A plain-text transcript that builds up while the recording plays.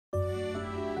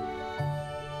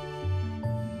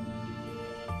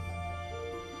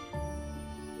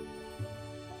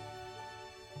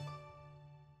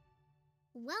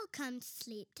Welcome to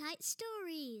Sleep Tight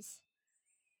Stories.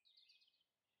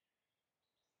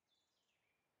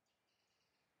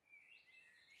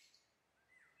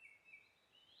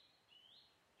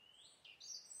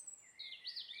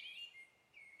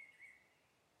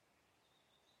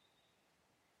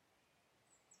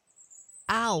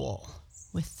 Owl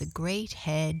with the great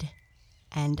head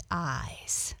and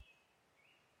eyes.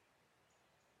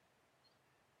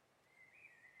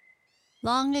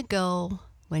 Long ago,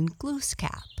 when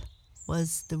Glooskap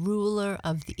was the ruler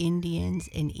of the Indians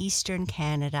in eastern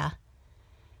Canada,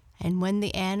 and when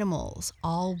the animals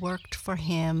all worked for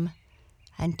him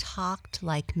and talked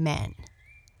like men,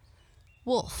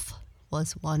 Wolf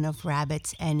was one of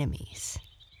Rabbit's enemies.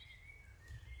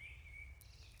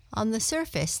 On the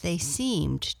surface they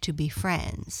seemed to be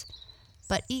friends,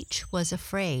 but each was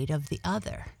afraid of the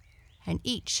other, and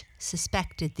each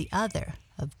suspected the other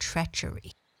of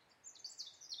treachery.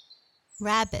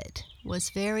 Rabbit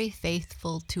was very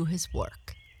faithful to his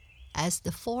work as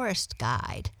the forest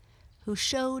guide who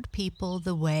showed people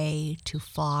the way to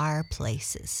far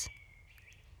places.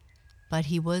 But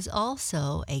he was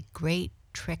also a great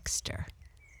trickster,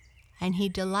 and he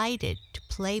delighted to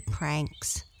play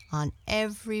pranks on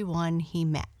everyone he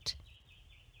met.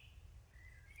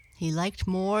 He liked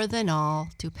more than all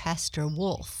to pester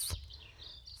Wolf,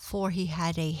 for he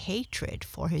had a hatred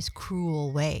for his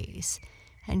cruel ways,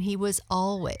 and he was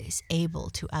always able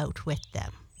to outwit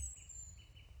them.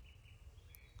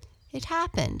 It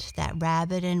happened that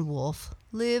Rabbit and Wolf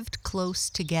lived close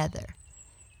together,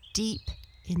 deep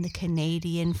in the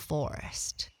Canadian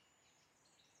forest.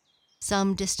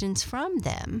 Some distance from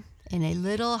them, in a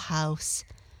little house,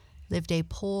 lived a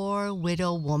poor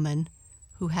widow woman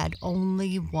who had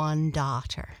only one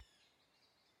daughter.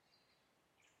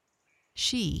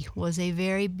 She was a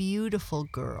very beautiful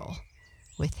girl,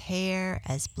 with hair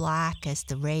as black as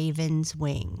the raven's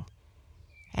wing,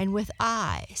 and with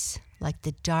eyes like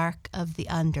the dark of the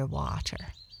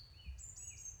underwater.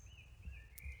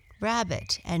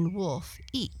 Rabbit and Wolf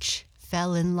each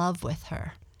fell in love with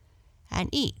her, and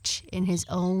each, in his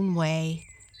own way,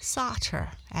 sought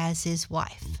her as his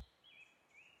wife.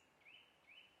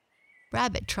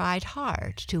 Rabbit tried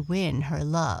hard to win her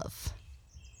love.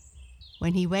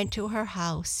 When he went to her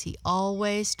house, he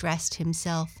always dressed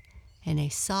himself in a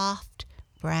soft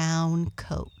brown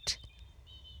coat,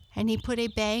 and he put a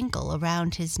bangle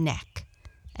around his neck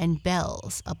and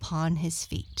bells upon his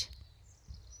feet.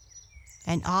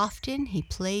 And often he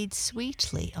played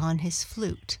sweetly on his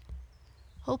flute,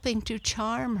 hoping to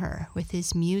charm her with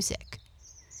his music,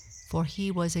 for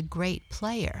he was a great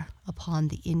player upon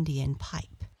the Indian pipe.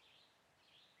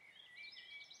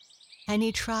 And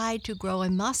he tried to grow a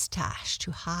mustache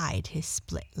to hide his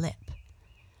split lip,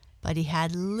 but he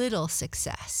had little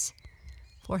success,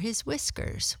 for his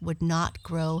whiskers would not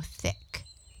grow thick,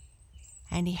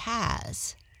 and he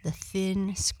has the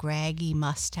thin, scraggy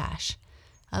mustache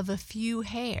of a few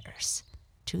hairs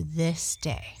to this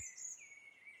day.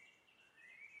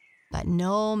 But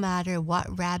no matter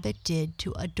what Rabbit did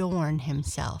to adorn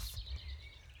himself,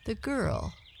 the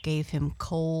girl gave him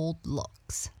cold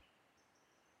looks.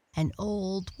 And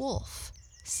old Wolf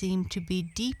seemed to be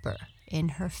deeper in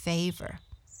her favor,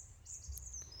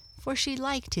 for she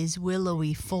liked his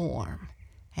willowy form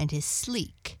and his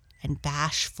sleek and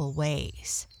bashful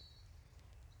ways.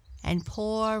 And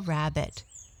poor Rabbit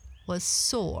was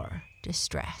sore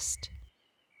distressed.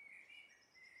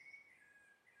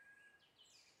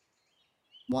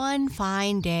 One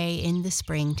fine day in the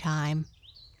springtime,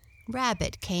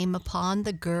 Rabbit came upon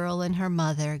the girl and her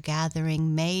mother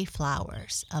gathering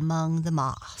mayflowers among the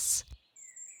moss.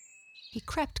 He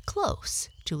crept close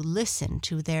to listen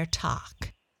to their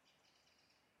talk.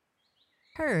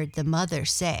 Heard the mother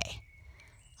say,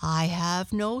 "I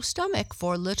have no stomach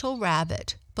for little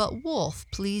Rabbit, but Wolf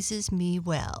pleases me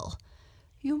well.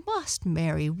 You must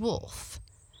marry Wolf.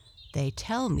 They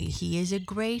tell me he is a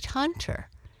great hunter,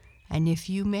 and if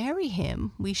you marry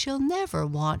him, we shall never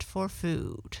want for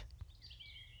food."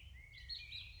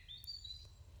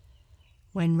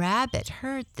 When Rabbit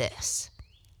heard this,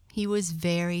 he was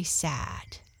very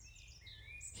sad.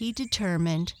 He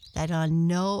determined that on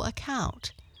no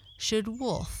account should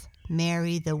Wolf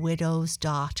marry the widow's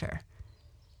daughter,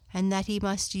 and that he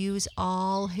must use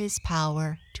all his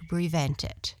power to prevent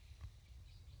it.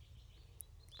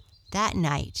 That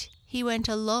night he went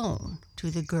alone to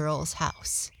the girl's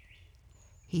house.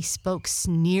 He spoke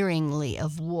sneeringly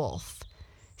of Wolf,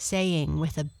 saying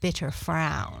with a bitter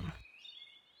frown,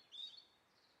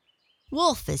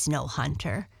 "Wolf is no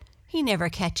hunter. He never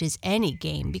catches any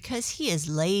game because he is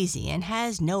lazy and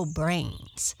has no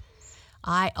brains.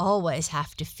 I always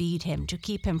have to feed him to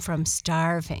keep him from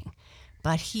starving,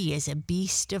 but he is a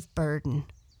beast of burden.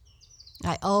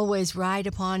 I always ride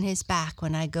upon his back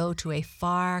when I go to a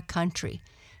far country,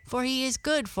 for he is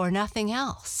good for nothing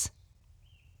else."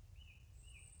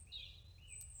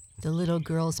 The little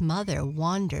girl's mother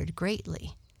wondered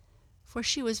greatly, for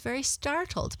she was very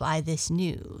startled by this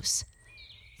news,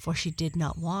 for she did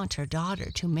not want her daughter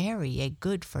to marry a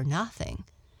good-for-nothing.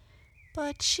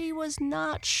 But she was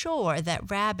not sure that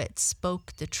Rabbit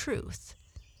spoke the truth,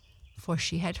 for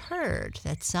she had heard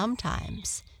that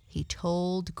sometimes he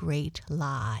told great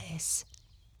lies.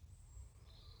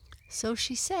 So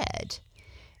she said,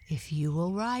 "If you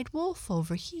will ride Wolf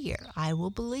over here, I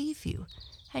will believe you,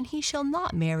 and he shall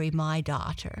not marry my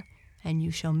daughter, and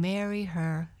you shall marry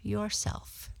her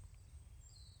yourself."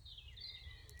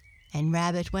 And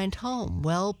Rabbit went home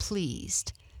well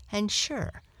pleased and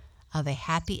sure of a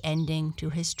happy ending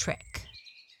to his trick.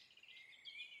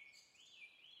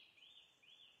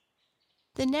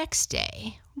 The next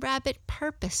day, Rabbit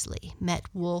purposely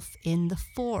met Wolf in the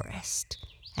forest,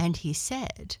 and he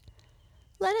said,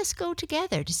 "Let us go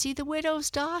together to see the widow's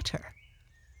daughter."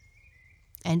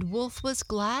 And Wolf was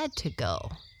glad to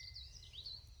go.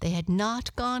 They had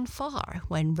not gone far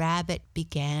when Rabbit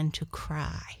began to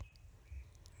cry.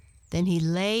 Then he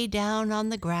lay down on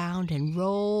the ground and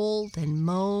rolled and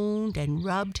moaned and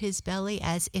rubbed his belly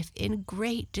as if in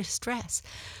great distress.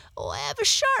 "Oh, I have a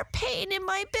sharp pain in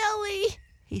my belly,"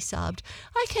 he sobbed.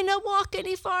 "I cannot walk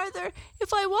any farther.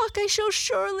 If I walk, I shall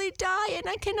surely die, and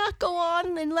I cannot go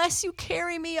on unless you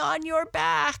carry me on your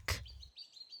back."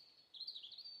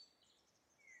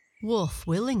 Wolf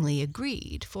willingly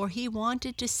agreed, for he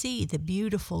wanted to see the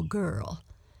beautiful girl,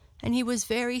 and he was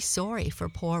very sorry for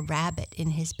poor Rabbit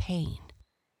in his pain.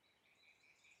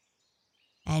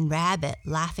 And Rabbit,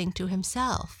 laughing to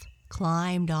himself,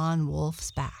 climbed on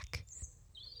Wolf's back.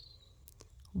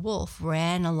 Wolf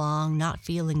ran along, not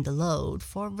feeling the load,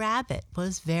 for Rabbit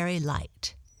was very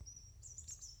light.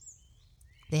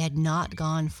 They had not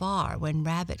gone far when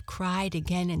Rabbit cried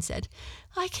again and said,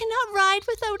 "I cannot ride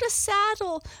without a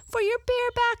saddle, for your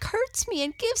bare back hurts me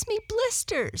and gives me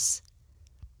blisters."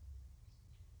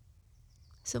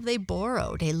 So they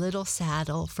borrowed a little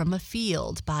saddle from a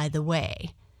field by the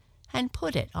way and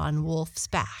put it on Wolf's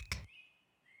back.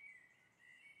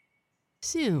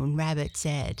 Soon Rabbit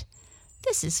said,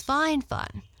 "This is fine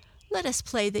fun. Let us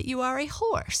play that you are a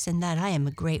horse and that I am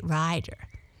a great rider.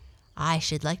 I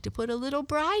should like to put a little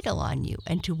bridle on you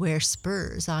and to wear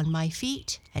spurs on my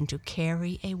feet and to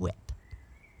carry a whip."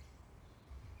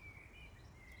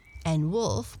 And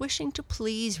Wolf, wishing to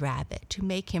please Rabbit to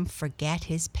make him forget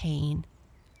his pain,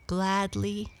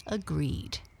 gladly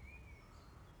agreed.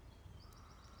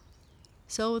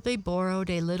 So they borrowed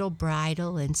a little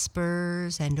bridle and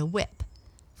spurs and a whip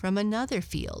from another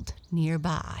field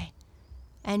nearby,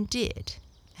 and did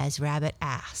as Rabbit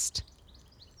asked.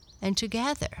 And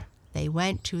together they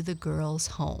went to the girl's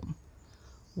home,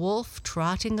 Wolf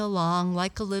trotting along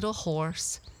like a little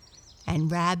horse,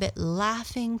 and Rabbit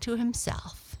laughing to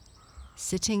himself,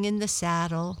 sitting in the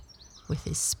saddle with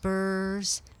his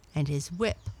spurs and his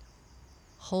whip,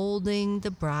 holding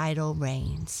the bridle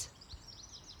reins.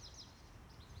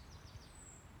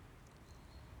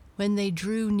 When they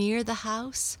drew near the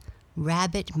house,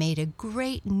 Rabbit made a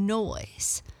great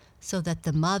noise so that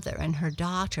the mother and her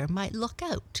daughter might look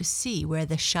out to see where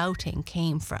the shouting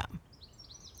came from.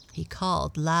 He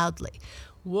called loudly,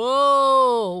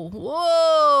 "Whoa!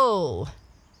 Whoa!"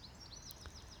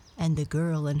 And the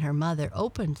girl and her mother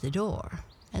opened the door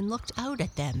and looked out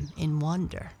at them in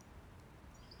wonder.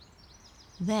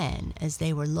 Then, as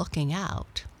they were looking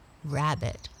out,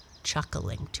 Rabbit,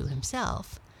 chuckling to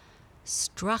himself,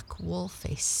 struck Wolf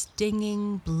a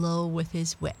stinging blow with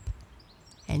his whip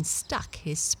and stuck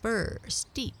his spurs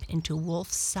deep into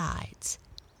Wolf's sides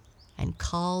and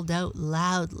called out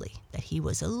loudly that he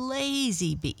was a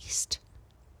lazy beast.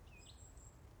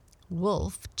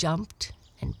 Wolf jumped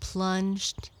and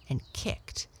plunged and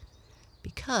kicked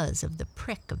because of the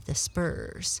prick of the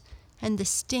spurs and the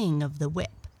sting of the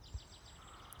whip.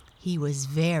 He was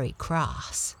very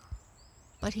cross,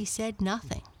 but he said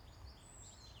nothing.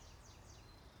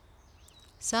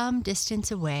 Some distance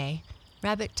away,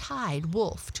 Rabbit tied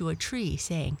Wolf to a tree,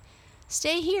 saying,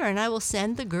 "Stay here and I will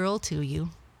send the girl to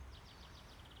you."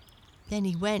 Then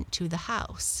he went to the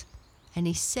house, and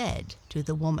he said to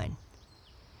the woman,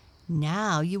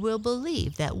 "Now you will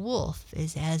believe that Wolf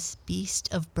is as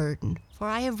beast of burden, for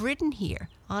I have ridden here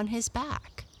on his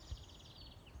back."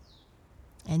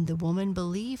 And the woman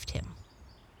believed him.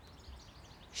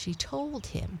 She told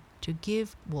him to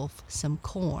give Wolf some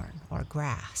corn or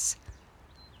grass.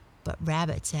 But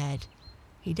Rabbit said,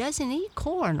 He doesn't eat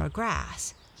corn or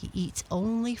grass. He eats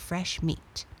only fresh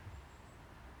meat.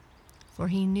 For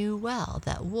he knew well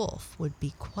that Wolf would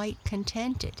be quite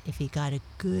contented if he got a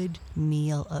good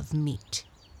meal of meat.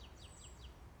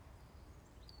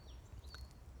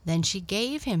 Then she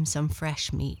gave him some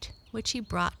fresh meat, which he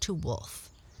brought to Wolf,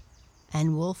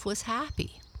 and Wolf was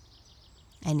happy,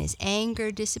 and his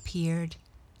anger disappeared,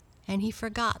 and he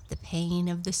forgot the pain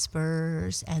of the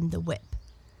spurs and the whip,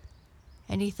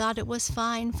 and he thought it was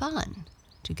fine fun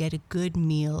to get a good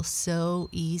meal so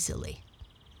easily.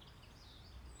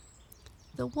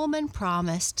 The woman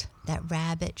promised that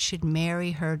Rabbit should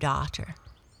marry her daughter,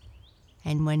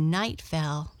 and when night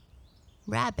fell,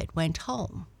 Rabbit went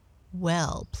home,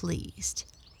 well pleased,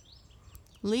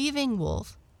 leaving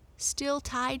Wolf still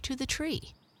tied to the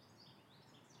tree.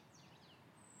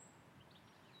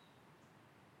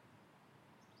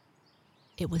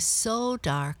 It was so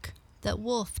dark that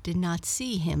Wolf did not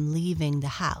see him leaving the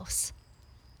house,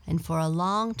 and for a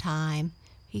long time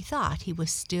he thought he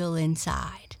was still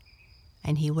inside,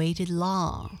 and he waited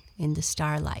long in the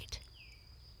starlight.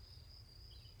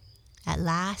 At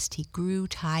last he grew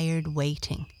tired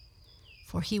waiting,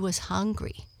 for he was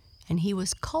hungry and he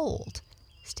was cold,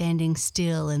 standing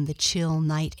still in the chill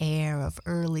night air of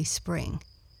early spring.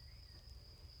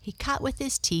 He cut with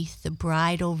his teeth the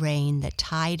bridle rein that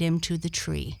tied him to the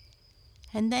tree,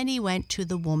 and then he went to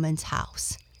the woman's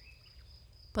house.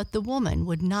 But the woman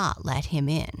would not let him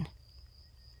in.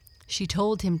 She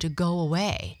told him to go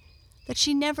away, that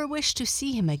she never wished to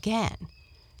see him again,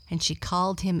 and she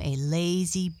called him a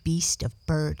lazy beast of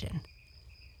burden.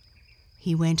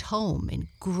 He went home in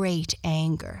great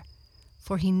anger,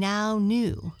 for he now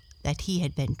knew that he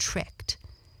had been tricked,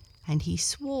 and he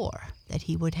swore that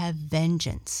he would have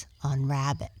vengeance on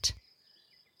Rabbit.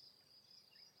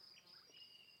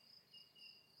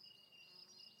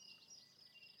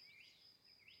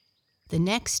 The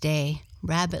next day,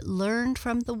 Rabbit learned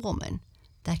from the woman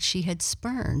that she had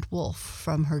spurned Wolf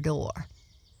from her door,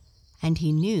 and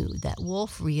he knew that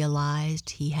Wolf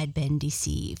realized he had been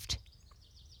deceived.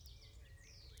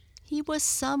 He was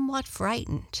somewhat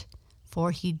frightened,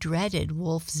 for he dreaded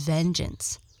Wolf's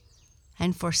vengeance,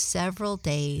 and for several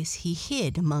days he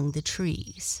hid among the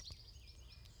trees.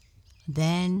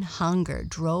 Then hunger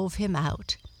drove him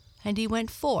out, and he went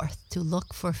forth to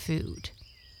look for food.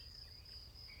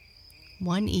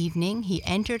 One evening he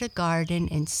entered a garden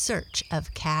in search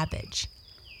of cabbage,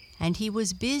 and he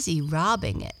was busy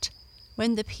robbing it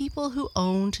when the people who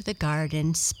owned the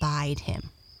garden spied him.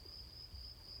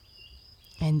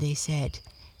 And they said,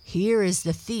 "Here is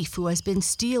the thief who has been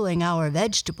stealing our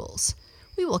vegetables.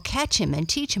 We will catch him and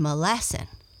teach him a lesson."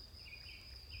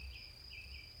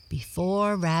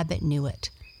 Before Rabbit knew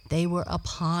it, they were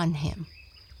upon him,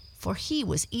 for he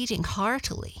was eating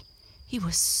heartily. He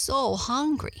was so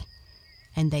hungry,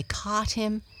 and they caught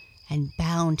him and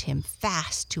bound him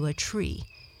fast to a tree,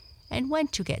 and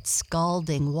went to get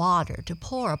scalding water to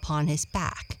pour upon his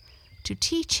back, to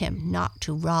teach him not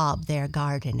to rob their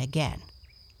garden again.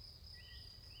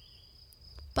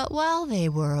 But while they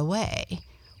were away,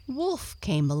 Wolf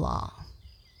came along.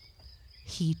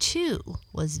 He too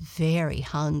was very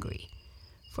hungry,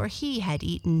 for he had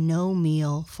eaten no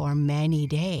meal for many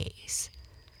days.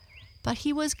 But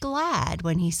he was glad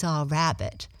when he saw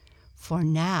Rabbit, for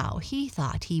now he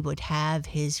thought he would have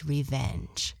his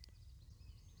revenge.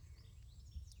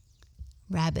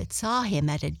 Rabbit saw him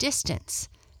at a distance,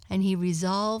 and he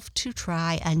resolved to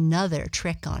try another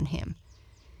trick on him,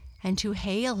 and to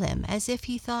hail him as if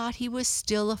he thought he was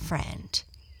still a friend.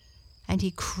 And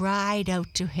he cried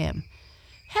out to him,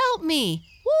 "Help me,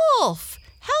 Wolf,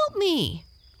 help me!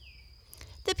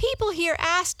 The people here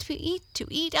asked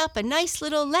to eat up a nice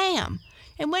little lamb,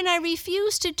 and when I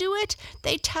refused to do it,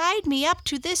 they tied me up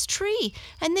to this tree,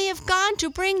 and they have gone to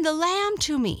bring the lamb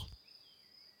to me."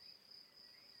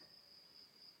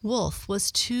 Wolf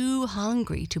was too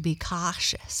hungry to be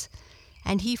cautious,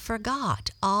 and he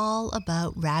forgot all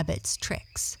about Rabbit's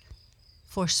tricks,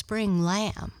 for spring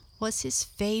lamb was his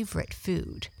favorite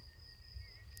food.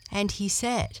 And he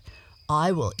said,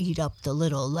 "I will eat up the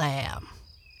little lamb,"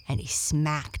 and he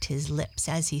smacked his lips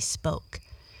as he spoke,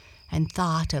 and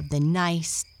thought of the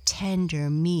nice, tender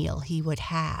meal he would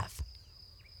have.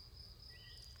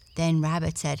 Then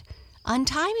Rabbit said,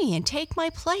 "Untie me and take my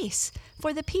place,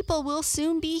 for the people will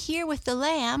soon be here with the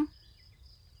lamb."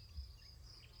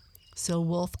 So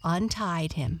Wolf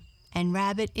untied him, and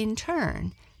Rabbit in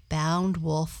turn bound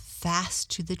Wolf fast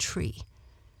to the tree,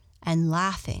 and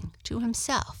laughing to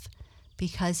himself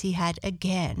because he had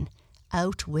again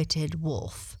outwitted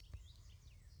Wolf,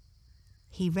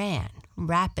 he ran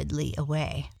rapidly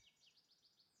away.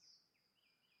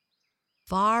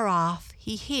 Far off,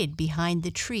 he hid behind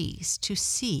the trees to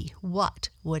see what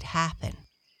would happen.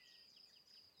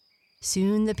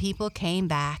 Soon the people came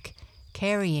back,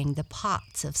 carrying the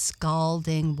pots of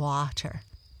scalding water.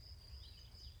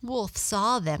 Wolf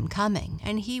saw them coming,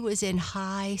 and he was in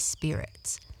high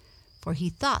spirits, for he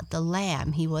thought the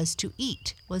lamb he was to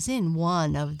eat was in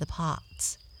one of the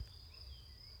pots.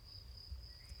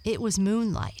 It was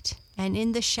moonlight, and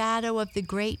in the shadow of the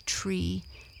great tree,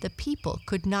 the people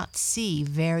could not see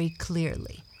very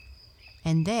clearly,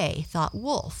 and they thought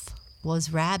Wolf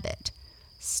was Rabbit,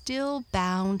 still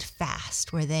bound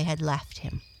fast where they had left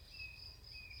him.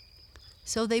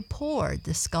 So they poured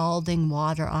the scalding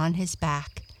water on his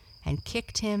back and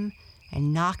kicked him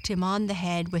and knocked him on the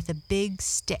head with a big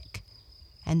stick.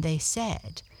 And they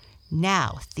said,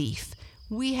 "Now, thief,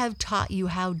 we have taught you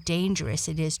how dangerous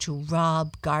it is to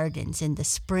rob gardens in the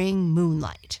spring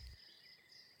moonlight."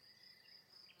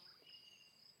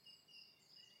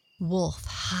 Wolf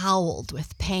howled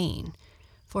with pain,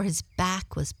 for his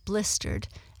back was blistered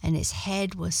and his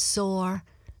head was sore,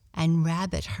 and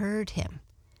Rabbit heard him,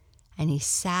 and he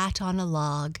sat on a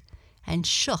log and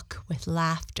shook with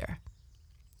laughter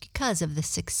because of the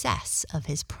success of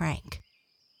his prank.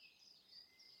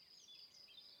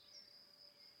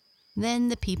 Then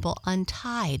the people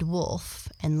untied Wolf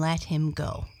and let him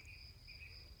go.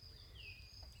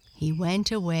 He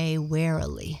went away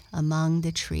warily among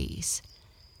the trees,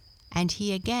 and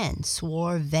he again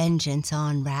swore vengeance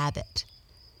on Rabbit.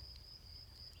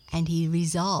 And he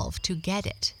resolved to get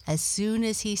it as soon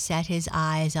as he set his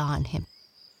eyes on him,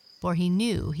 for he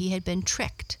knew he had been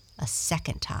tricked a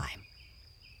second time.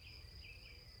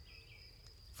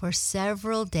 For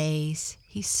several days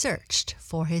he searched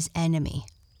for his enemy.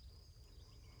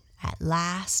 At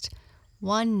last,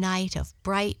 one night of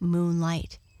bright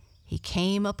moonlight, he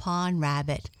came upon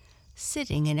Rabbit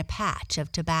sitting in a patch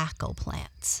of tobacco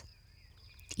plants,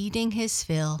 eating his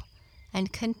fill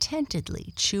and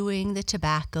contentedly chewing the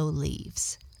tobacco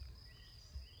leaves.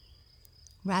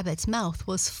 Rabbit's mouth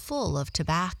was full of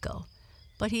tobacco,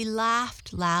 but he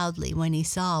laughed loudly when he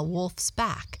saw Wolf's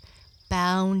back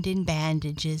bound in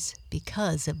bandages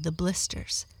because of the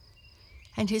blisters,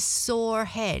 and his sore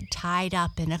head tied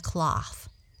up in a cloth.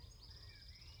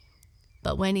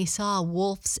 But when he saw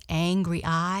Wolf's angry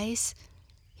eyes,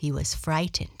 he was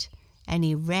frightened, and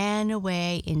he ran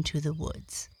away into the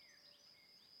woods.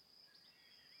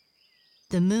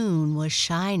 The moon was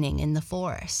shining in the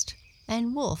forest,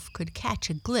 and Wolf could catch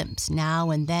a glimpse now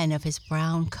and then of his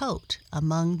brown coat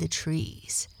among the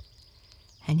trees,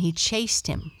 and he chased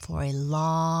him for a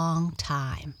long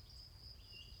time.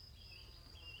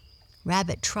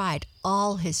 Rabbit tried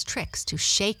all his tricks to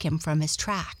shake him from his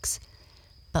tracks,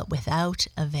 but without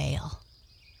avail.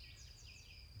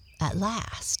 At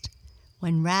last,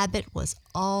 when Rabbit was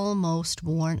almost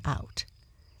worn out,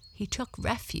 he took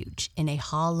refuge in a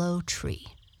hollow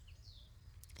tree,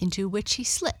 into which he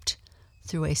slipped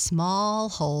through a small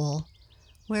hole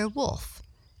where Wolf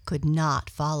could not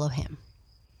follow him.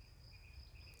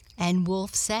 And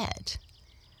Wolf said,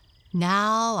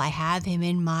 "Now I have him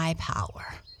in my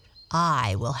power.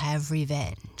 I will have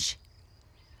revenge.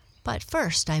 But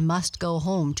first I must go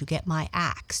home to get my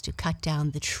axe to cut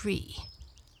down the tree."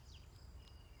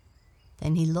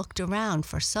 Then he looked around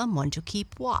for someone to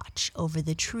keep watch over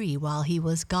the tree while he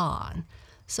was gone,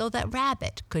 so that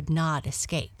Rabbit could not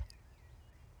escape.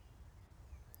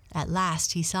 At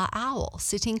last he saw Owl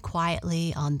sitting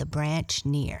quietly on the branch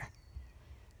near.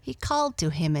 He called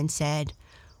to him and said,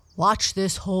 "Watch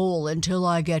this hole until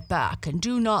I get back, and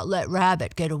do not let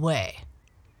Rabbit get away."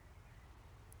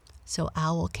 So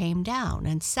Owl came down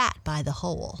and sat by the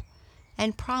hole,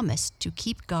 and promised to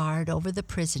keep guard over the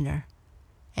prisoner,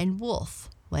 and Wolf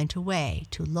went away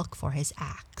to look for his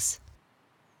axe.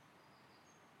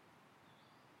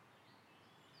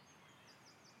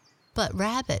 But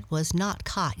Rabbit was not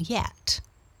caught yet.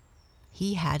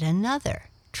 He had another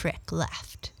trick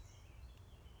left.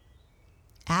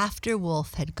 After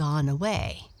Wolf had gone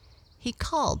away, he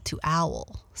called to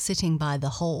Owl, sitting by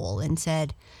the hole, and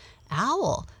said,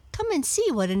 "Owl, come and see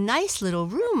what a nice little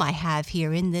room I have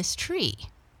here in this tree."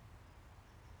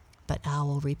 But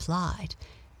Owl replied,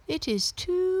 "It is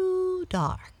too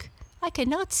dark. I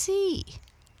cannot see."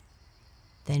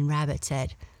 Then Rabbit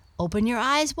said, "Open your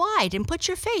eyes wide and put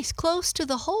your face close to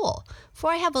the hole,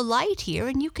 for I have a light here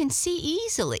and you can see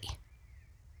easily."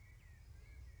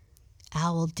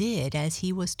 Owl did as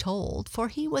he was told, for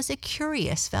he was a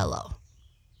curious fellow.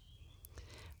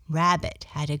 Rabbit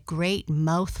had a great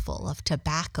mouthful of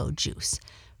tobacco juice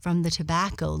from the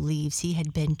tobacco leaves he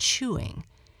had been chewing,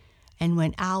 and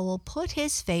when Owl put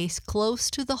his face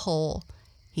close to the hole,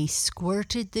 he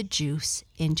squirted the juice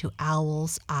into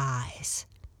Owl's eyes.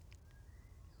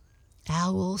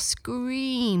 Owl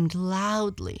screamed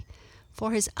loudly,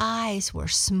 for his eyes were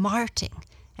smarting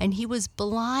and he was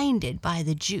blinded by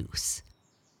the juice.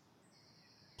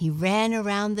 He ran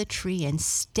around the tree and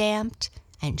stamped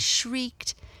and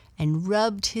shrieked and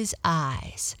rubbed his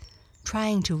eyes,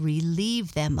 trying to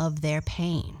relieve them of their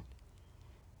pain.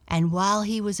 And while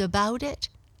he was about it,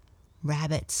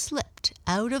 Rabbit slipped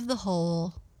out of the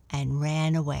hole and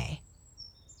ran away.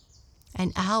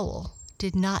 And Owl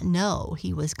did not know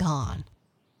he was gone.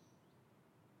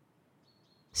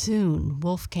 Soon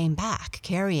Wolf came back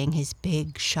carrying his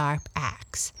big, sharp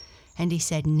axe, and he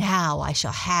said, "Now I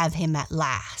shall have him at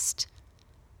last."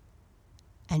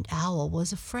 And Owl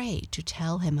was afraid to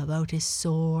tell him about his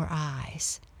sore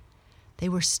eyes. They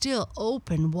were still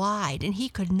open wide, and he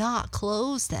could not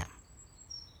close them.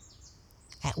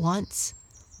 At once,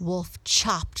 Wolf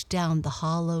chopped down the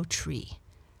hollow tree.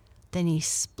 Then he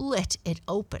split it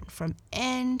open from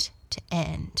end to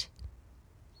end.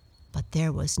 But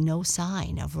there was no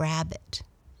sign of Rabbit.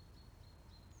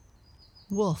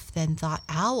 Wolf then thought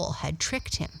Owl had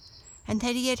tricked him and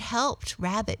that he had helped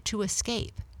Rabbit to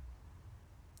escape.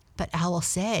 But Owl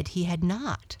said he had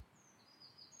not.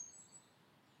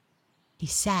 He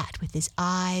sat with his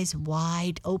eyes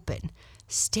wide open,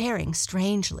 staring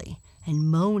strangely and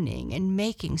moaning and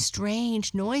making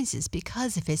strange noises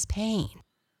because of his pain.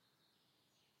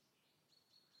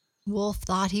 Wolf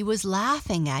thought he was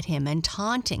laughing at him and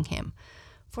taunting him,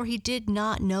 for he did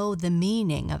not know the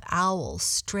meaning of Owl's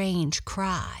strange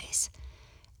cries,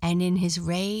 and in his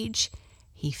rage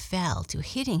he fell to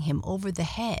hitting him over the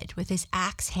head with his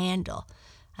axe handle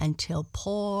until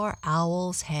poor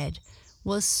Owl's head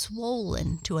was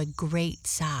swollen to a great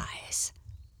size.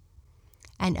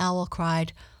 And Owl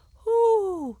cried,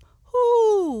 "Hoo,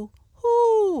 hoo,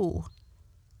 hoo,"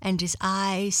 and his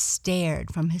eyes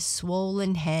stared from his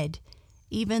swollen head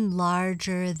even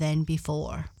larger than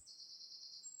before.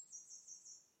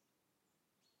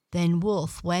 Then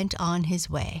Wolf went on his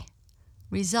way,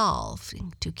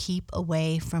 resolving to keep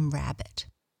away from Rabbit.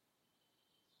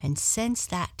 And since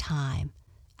that time,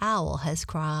 Owl has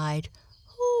cried,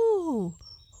 "Hoo,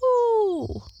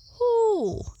 hoo,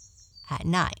 hoo," at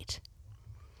night,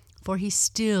 for he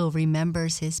still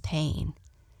remembers his pain,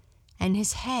 and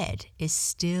his head is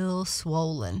still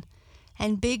swollen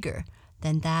and bigger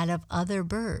than that of other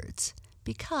birds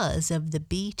because of the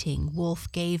beating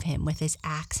Wolf gave him with his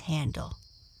axe handle.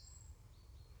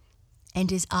 And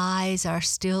his eyes are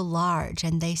still large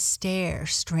and they stare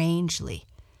strangely,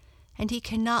 and he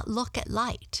cannot look at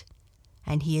light,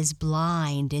 and he is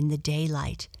blind in the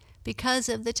daylight because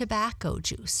of the tobacco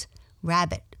juice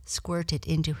Rabbit squirted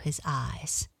into his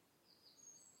eyes.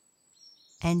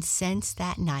 And since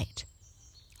that night,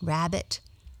 Rabbit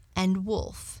and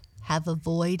Wolf have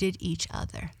avoided each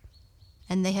other,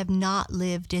 and they have not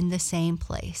lived in the same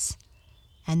place,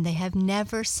 and they have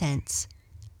never since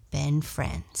been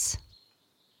friends.